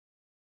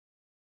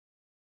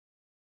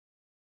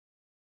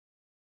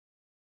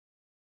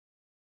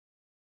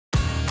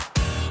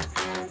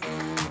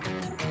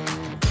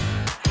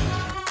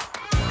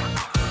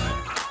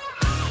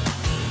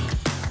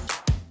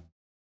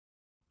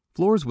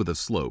Floors with a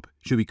slope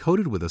should be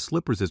coated with a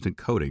slip-resistant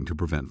coating to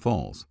prevent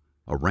falls.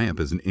 A ramp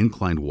is an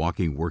inclined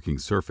walking working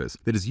surface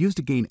that is used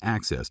to gain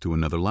access to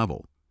another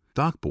level.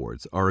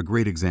 Dockboards are a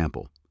great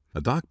example.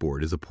 A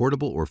dockboard is a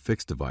portable or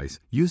fixed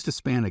device used to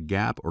span a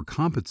gap or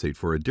compensate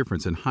for a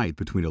difference in height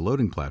between a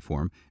loading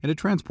platform and a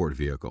transport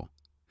vehicle.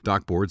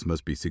 Dockboards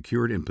must be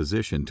secured in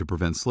position to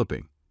prevent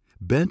slipping.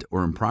 Bent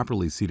or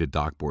improperly seated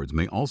dockboards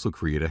may also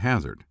create a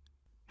hazard.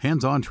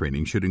 Hands-on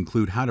training should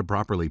include how to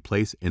properly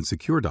place and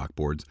secure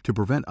dockboards to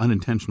prevent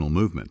unintentional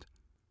movement.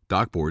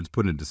 Dockboards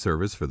put into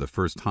service for the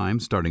first time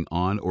starting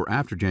on or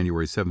after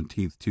January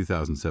 17,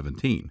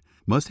 2017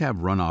 must have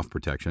runoff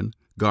protection,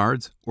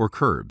 guards, or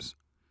curbs.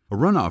 A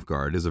runoff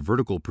guard is a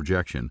vertical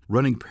projection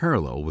running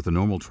parallel with the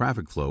normal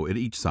traffic flow at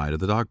each side of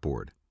the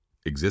dockboard.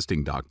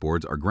 Existing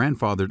dockboards are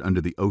grandfathered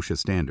under the OSHA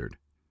standard.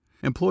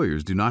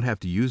 Employers do not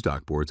have to use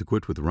dockboards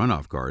equipped with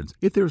runoff guards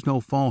if there is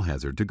no fall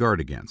hazard to guard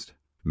against.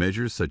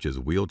 Measures such as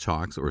wheel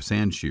chocks or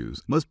sand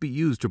shoes must be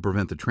used to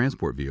prevent the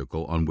transport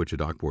vehicle on which a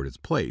dockboard is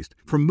placed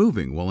from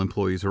moving while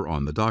employees are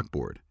on the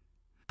dockboard.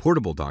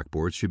 Portable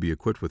dockboards should be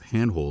equipped with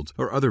handholds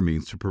or other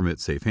means to permit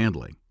safe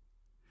handling.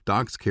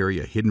 Docks carry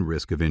a hidden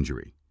risk of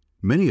injury.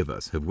 Many of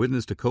us have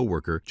witnessed a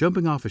coworker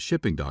jumping off a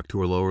shipping dock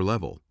to a lower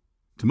level.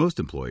 To most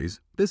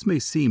employees, this may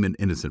seem an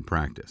innocent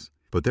practice,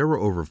 but there were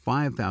over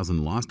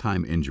 5,000 lost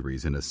time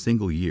injuries in a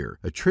single year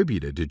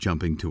attributed to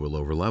jumping to a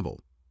lower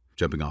level.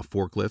 Jumping off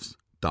forklifts,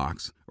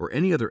 docks, or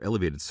any other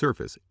elevated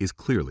surface is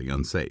clearly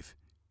unsafe.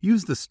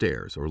 Use the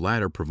stairs or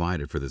ladder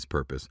provided for this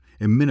purpose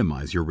and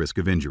minimize your risk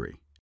of injury.